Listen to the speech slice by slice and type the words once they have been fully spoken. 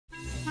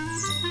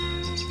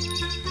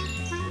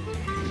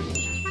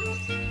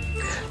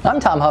I'm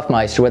Tom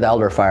Hofmeister with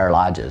Elderfire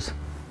Lodges.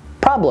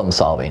 Problem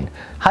solving.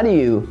 How do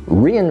you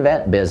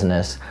reinvent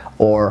business,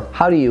 or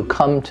how do you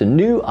come to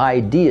new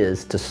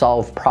ideas to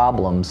solve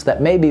problems that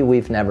maybe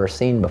we've never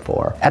seen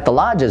before? At the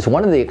lodges,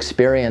 one of the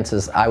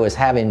experiences I was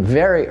having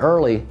very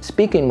early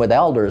speaking with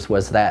elders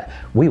was that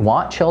we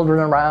want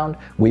children around,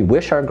 we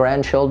wish our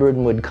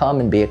grandchildren would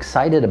come and be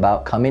excited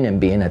about coming and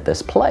being at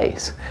this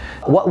place.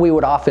 What we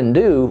would often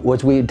do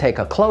was we'd take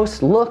a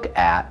close look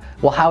at,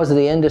 well, how is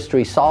the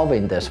industry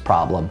solving this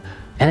problem?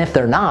 And if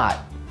they're not,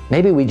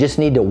 maybe we just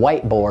need to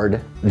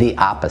whiteboard the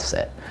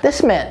opposite.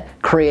 This meant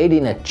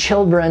creating a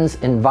children's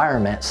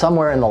environment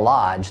somewhere in the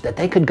lodge that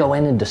they could go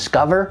in and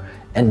discover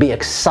and be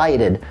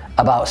excited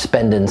about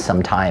spending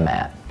some time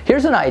at.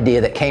 Here's an idea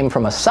that came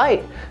from a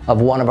site of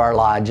one of our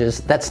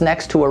lodges that's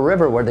next to a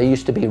river where there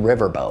used to be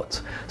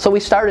riverboats. So we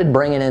started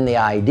bringing in the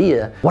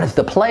idea, what if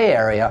the play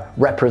area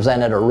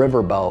represented a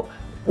riverboat?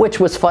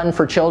 Which was fun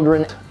for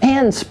children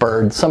and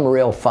spurred some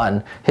real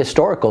fun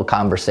historical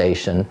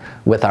conversation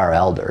with our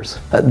elders.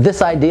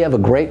 This idea of a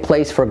great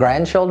place for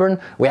grandchildren,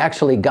 we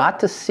actually got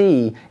to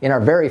see in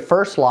our very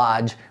first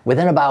lodge.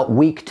 Within about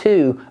week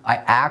 2, I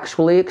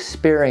actually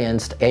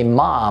experienced a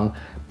mom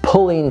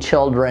pulling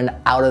children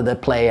out of the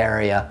play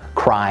area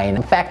crying.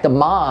 In fact, the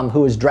mom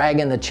who was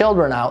dragging the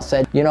children out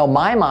said, you know,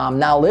 my mom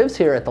now lives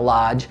here at the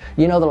lodge.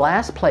 You know, the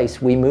last place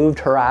we moved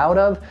her out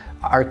of,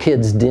 our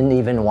kids didn't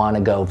even want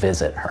to go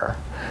visit her.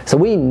 So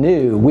we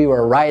knew we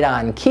were right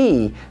on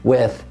key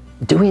with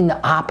doing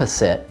the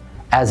opposite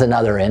as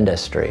another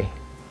industry.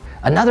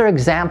 Another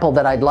example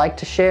that I'd like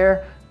to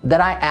share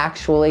that I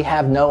actually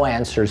have no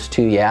answers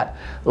to yet.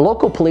 The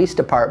local police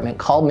department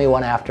called me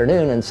one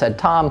afternoon and said,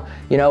 Tom,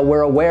 you know,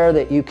 we're aware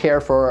that you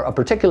care for a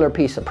particular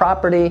piece of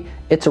property.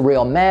 It's a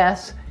real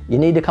mess. You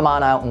need to come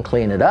on out and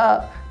clean it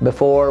up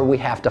before we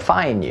have to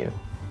fine you.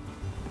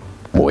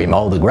 We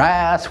mow the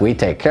grass, we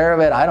take care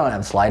of it. I don't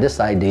have the slightest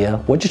idea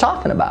what you're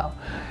talking about.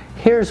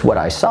 Here's what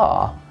I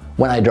saw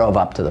when I drove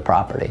up to the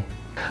property.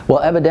 Well,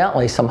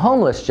 evidently some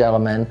homeless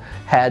gentlemen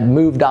had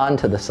moved on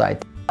to the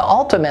site.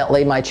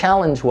 Ultimately, my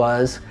challenge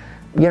was,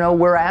 you know,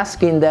 we're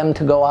asking them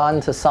to go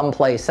on to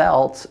someplace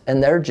else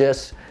and they're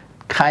just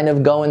kind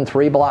of going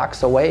 3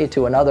 blocks away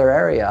to another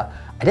area.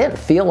 I didn't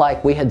feel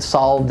like we had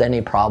solved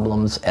any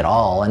problems at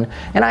all. And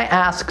I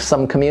asked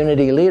some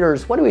community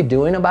leaders, what are we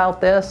doing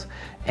about this?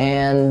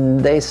 And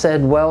they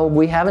said, well,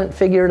 we haven't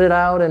figured it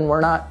out and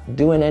we're not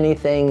doing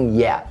anything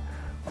yet.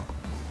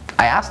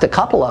 I asked a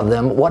couple of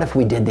them, what if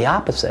we did the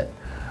opposite?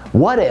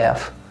 What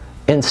if,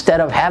 instead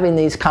of having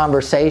these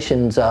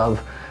conversations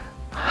of,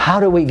 how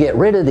do we get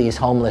rid of these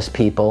homeless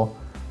people,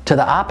 to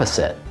the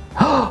opposite?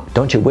 Oh,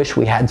 don't you wish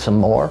we had some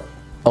more?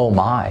 Oh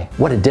my,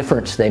 what a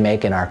difference they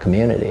make in our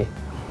community.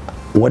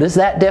 What is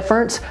that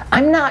difference?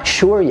 I'm not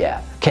sure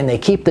yet. Can they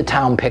keep the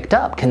town picked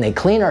up? Can they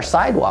clean our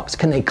sidewalks?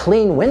 Can they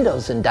clean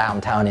windows in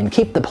downtown and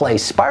keep the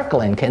place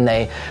sparkling? Can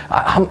they,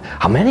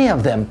 how many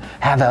of them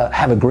have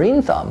a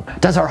green thumb?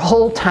 Does our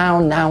whole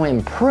town now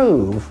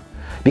improve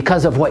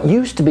because of what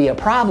used to be a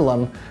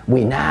problem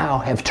we now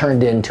have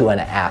turned into an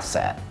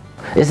asset?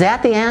 Is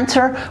that the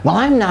answer? Well,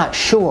 I'm not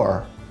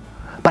sure.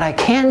 But I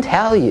can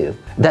tell you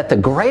that the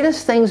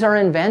greatest things are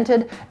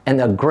invented and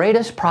the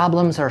greatest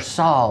problems are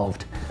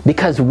solved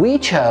because we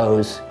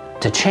chose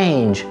to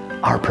change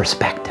our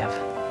perspective.